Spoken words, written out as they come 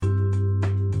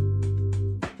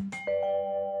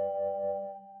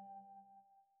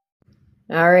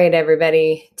All right,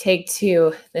 everybody, take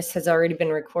two. This has already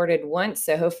been recorded once,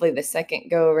 so hopefully the second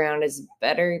go around is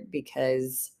better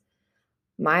because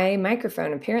my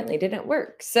microphone apparently didn't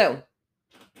work. So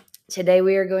today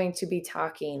we are going to be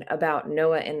talking about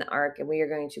Noah and the ark, and we are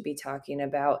going to be talking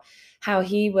about how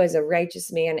he was a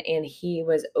righteous man and he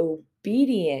was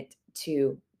obedient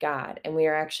to God. And we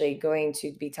are actually going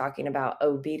to be talking about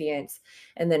obedience.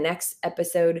 In the next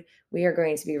episode, we are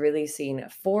going to be releasing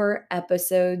 4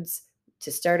 episodes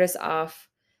to start us off.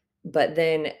 But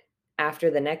then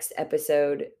after the next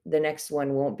episode, the next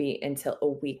one won't be until a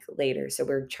week later. So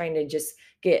we're trying to just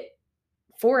get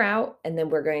 4 out, and then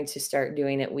we're going to start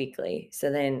doing it weekly.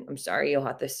 So then I'm sorry, you'll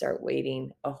have to start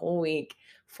waiting a whole week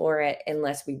for it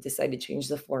unless we decide to change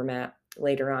the format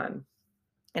later on.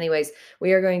 Anyways,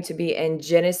 we are going to be in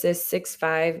Genesis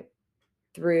 6:5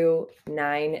 through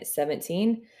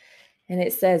 9:17. And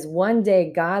it says, one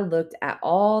day God looked at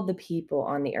all the people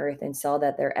on the earth and saw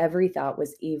that their every thought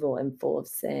was evil and full of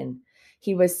sin.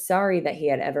 He was sorry that he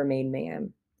had ever made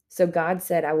man. So God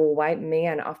said, I will wipe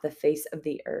man off the face of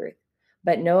the earth.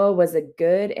 But Noah was a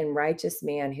good and righteous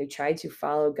man who tried to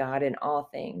follow God in all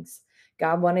things.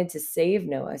 God wanted to save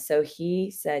Noah, so he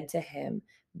said to him,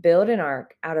 build an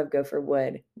ark out of gopher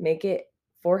wood, make it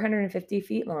 450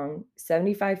 feet long,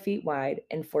 75 feet wide,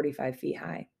 and 45 feet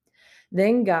high.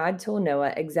 Then God told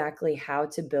Noah exactly how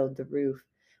to build the roof,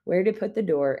 where to put the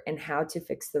door, and how to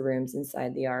fix the rooms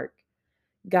inside the ark.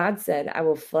 God said, I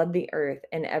will flood the earth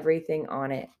and everything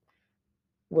on it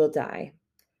will die,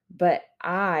 but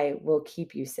I will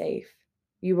keep you safe.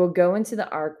 You will go into the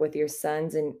ark with your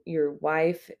sons and your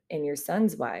wife and your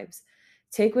sons' wives.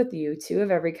 Take with you 2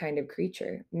 of every kind of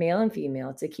creature, male and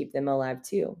female, to keep them alive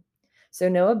too. So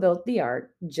Noah built the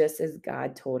ark just as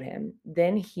God told him.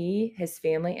 Then he, his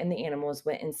family, and the animals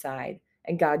went inside,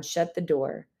 and God shut the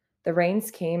door. The rains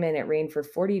came, and it rained for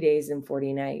 40 days and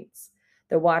 40 nights.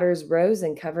 The waters rose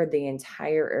and covered the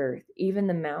entire earth, even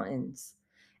the mountains.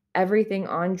 Everything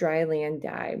on dry land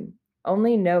died.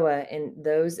 Only Noah and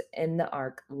those in the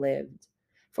ark lived.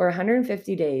 For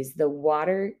 150 days, the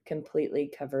water completely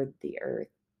covered the earth.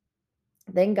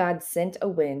 Then God sent a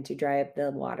wind to dry up the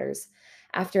waters.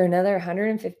 After another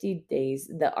 150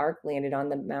 days, the ark landed on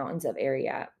the mountains of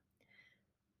Ararat.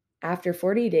 After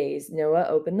 40 days, Noah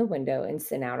opened the window and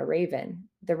sent out a raven.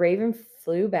 The raven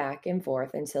flew back and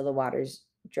forth until the waters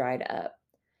dried up.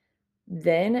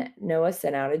 Then Noah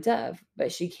sent out a dove,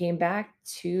 but she came back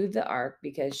to the ark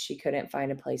because she couldn't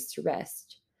find a place to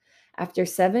rest. After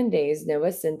 7 days,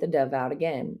 Noah sent the dove out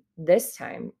again. This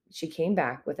time, she came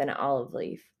back with an olive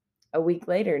leaf. A week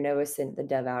later, Noah sent the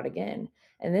dove out again,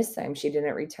 and this time she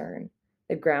didn't return.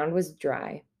 The ground was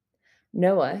dry.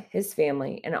 Noah, his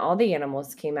family, and all the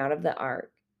animals came out of the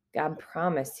ark. God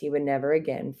promised he would never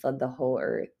again flood the whole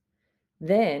earth.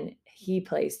 Then he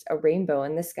placed a rainbow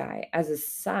in the sky as a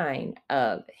sign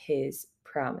of his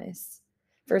promise.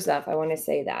 First off, I want to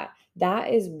say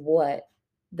that is what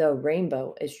the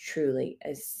rainbow is truly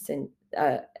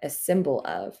a symbol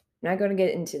of. I'm not going to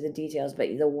get into the details,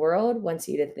 but the world wants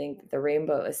you to think that the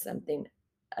rainbow is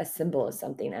a symbol of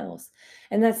something else.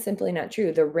 And that's simply not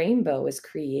true. The rainbow was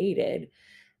created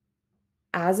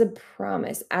as a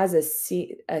promise, as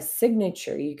a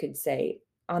signature, you could say,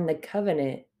 on the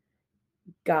covenant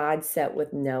God set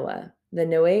with Noah. The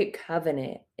Noahic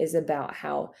covenant is about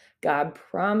how God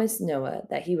promised Noah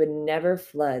that he would never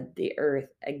flood the earth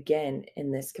again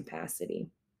in this capacity.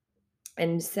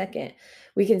 And second,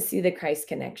 we can see the Christ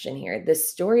connection here. The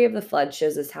story of the flood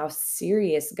shows us how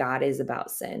serious God is about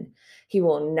sin. He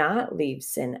will not leave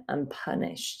sin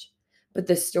unpunished. But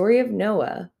the story of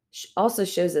Noah also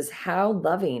shows us how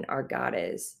loving our God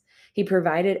is. He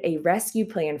provided a rescue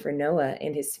plan for Noah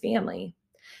and his family.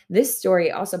 This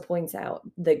story also points out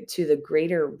to the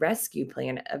greater rescue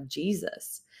plan of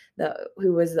Jesus,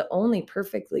 who was the only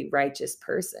perfectly righteous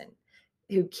person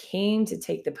who came to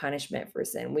take the punishment for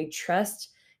sin. We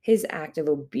trust his act of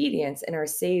obedience and are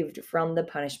saved from the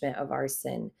punishment of our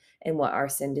sin and what our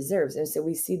sin deserves. And so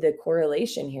we see the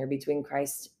correlation here between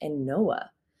Christ and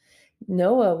Noah.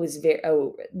 Noah was the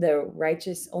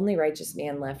only righteous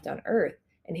man left on earth,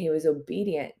 and he was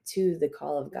obedient to the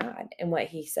call of God and what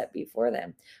he set before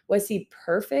them. Was he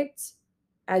perfect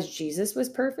as Jesus was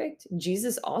perfect?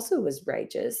 Jesus also was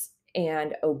righteous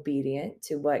and obedient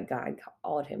to what God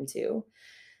called him to.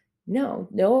 No,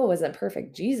 Noah wasn't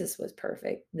perfect. Jesus was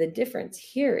perfect. The difference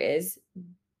here is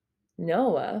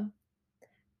Noah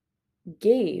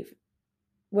gave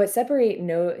what separated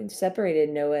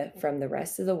Noah from the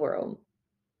rest of the world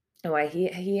and why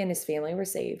he and his family were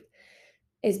saved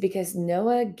is because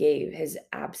Noah gave his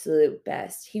absolute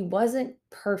best. He wasn't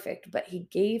perfect, but he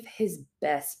gave his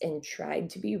best and tried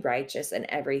to be righteous in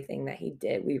everything that he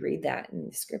did. We read that in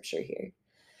the scripture here.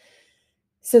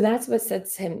 So that's what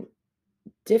sets him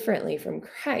differently from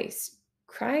Christ.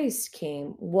 Christ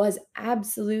came, was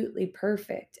absolutely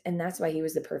perfect, and that's why he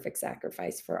was the perfect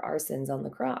sacrifice for our sins on the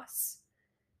cross.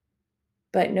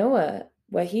 But Noah,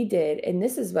 what he did, and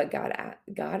this is what God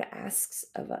asks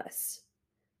of us.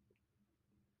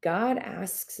 God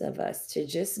asks of us to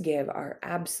just give our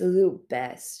absolute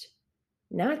best,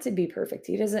 not to be perfect.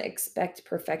 He doesn't expect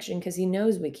perfection because he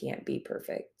knows we can't be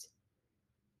perfect.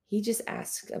 He just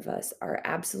asks of us our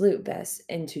absolute best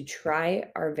and to try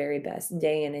our very best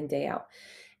day in and day out.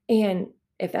 And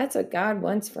if that's what God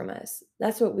wants from us,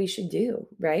 that's what we should do,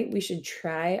 right? We should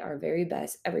try our very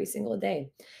best every single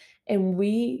day. And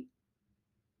we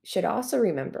should also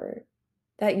remember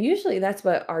that usually that's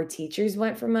what our teachers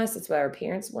want from us. It's what our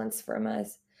parents want from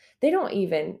us. They don't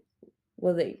even,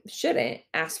 well, they shouldn't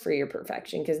ask for your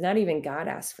perfection because not even God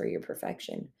asks for your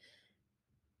perfection.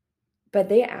 But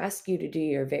they ask you to do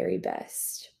your very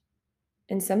best.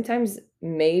 And sometimes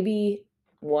maybe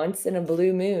once in a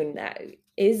blue moon, that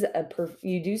is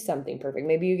you do something perfect.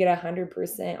 Maybe you get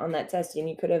 100% on that test and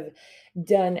you could have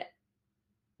done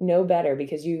no better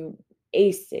because you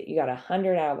aced it. You got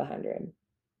 100 out of 100.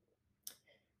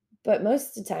 But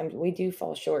most of the time we do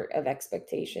fall short of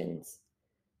expectations.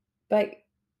 But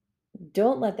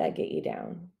don't let that get you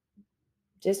down.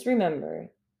 Just remember,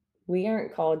 we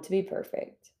aren't called to be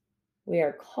perfect. We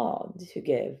are called to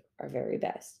give our very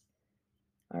best.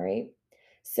 All right.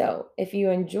 So if you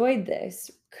enjoyed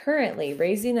this, currently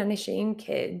Raising Unashamed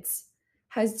Kids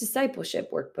has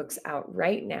discipleship workbooks out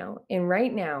right now. And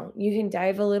right now, you can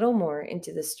dive a little more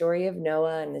into the story of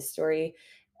Noah and the story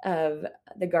of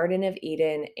the Garden of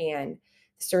Eden and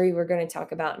the story we're going to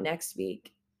talk about next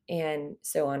week, and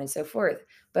so on and so forth.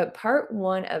 But part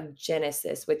 1 of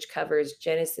Genesis, which covers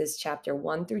Genesis chapter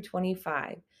 1 through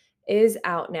 25, is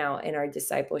out now in our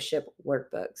discipleship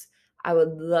workbooks. I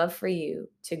would love for you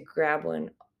to grab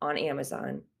one on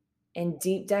Amazon and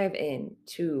deep dive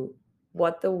into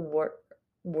what the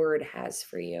word has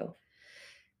for you.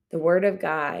 The word of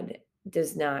God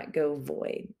does not go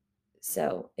void.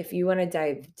 So if you want to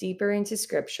dive deeper into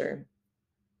scripture,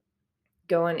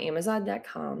 go on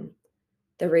Amazon.com.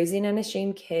 The Raising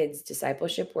Unashamed Kids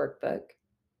Discipleship Workbook,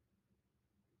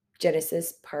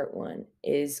 Genesis Part 1,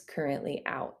 is currently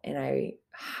out, and I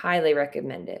highly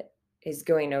recommend it. It's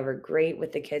going over great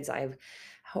with the kids I've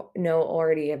know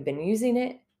already have been using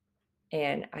it,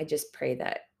 and I just pray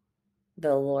that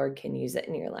the Lord can use it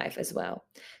in your life as well.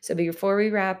 So before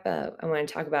we wrap up, I want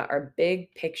to talk about our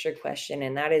big picture question,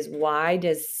 and that is, why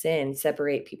does sin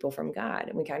separate people from God?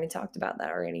 And we kind of talked about that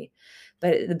already.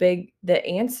 But the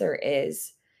answer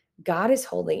is, God is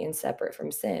holy and separate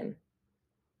from sin.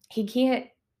 He can't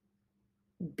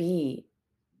be,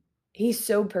 he's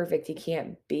so perfect, he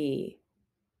can't be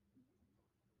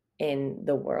in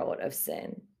the world of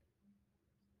sin.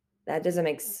 That doesn't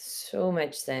make so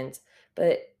much sense,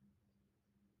 but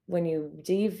when you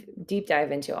deep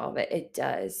dive into all of it, it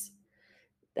does.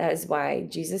 That is why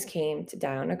Jesus came to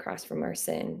die on a cross from our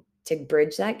sin, to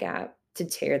bridge that gap, to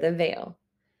tear the veil.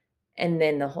 And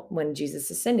then when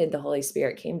Jesus ascended, the Holy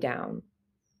Spirit came down.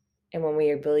 And when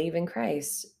we believe in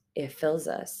Christ, it fills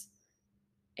us.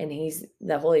 And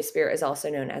the Holy Spirit is also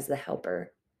known as the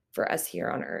helper for us here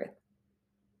on earth.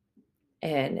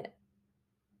 And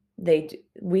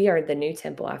we are the new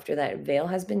temple. After that veil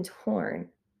has been torn,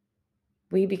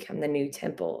 we become the new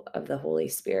temple of the Holy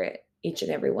Spirit, each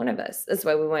and every one of us. That's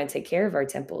why we want to take care of our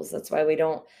temples. That's why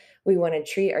we want to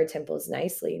treat our temples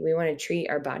nicely. We want to treat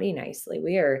our body nicely.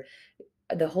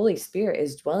 The Holy Spirit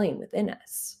is dwelling within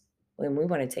us, and we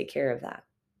want to take care of that.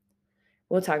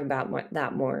 We'll talk about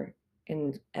that more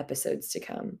in episodes to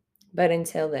come. But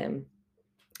until then,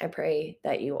 I pray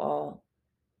that you all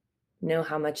know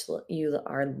how much you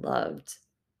are loved,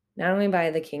 not only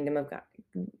by the kingdom of God,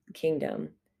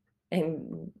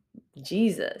 and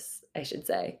Jesus, I should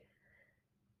say,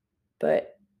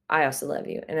 but I also love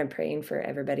you, and I'm praying for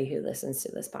everybody who listens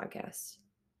to this podcast.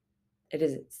 It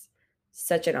is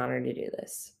such an honor to do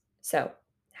this. So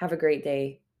have a great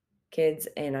day, kids,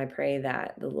 and I pray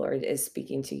that the Lord is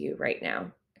speaking to you right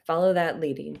now. Follow that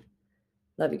leading.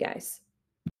 Love you guys.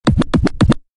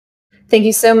 Thank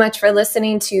you so much for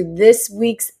listening to this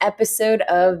week's episode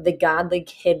of the Godly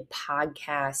Kid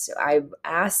podcast. I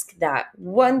ask that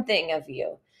one thing of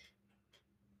you.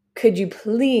 Could you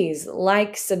please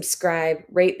subscribe,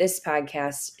 rate this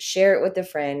podcast, share it with a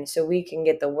friend so we can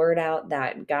get the word out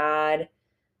that God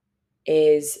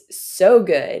is so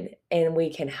good, and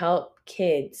we can help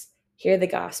kids hear the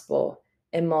gospel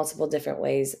in multiple different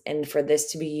ways, and for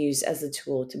this to be used as a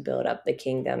tool to build up the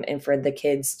kingdom and for the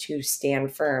kids to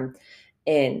stand firm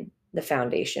in the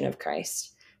foundation of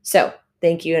Christ. So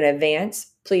thank you in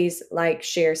advance. Please like,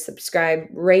 share, subscribe,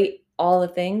 rate, all the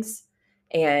things,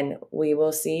 and we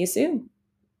will see you soon.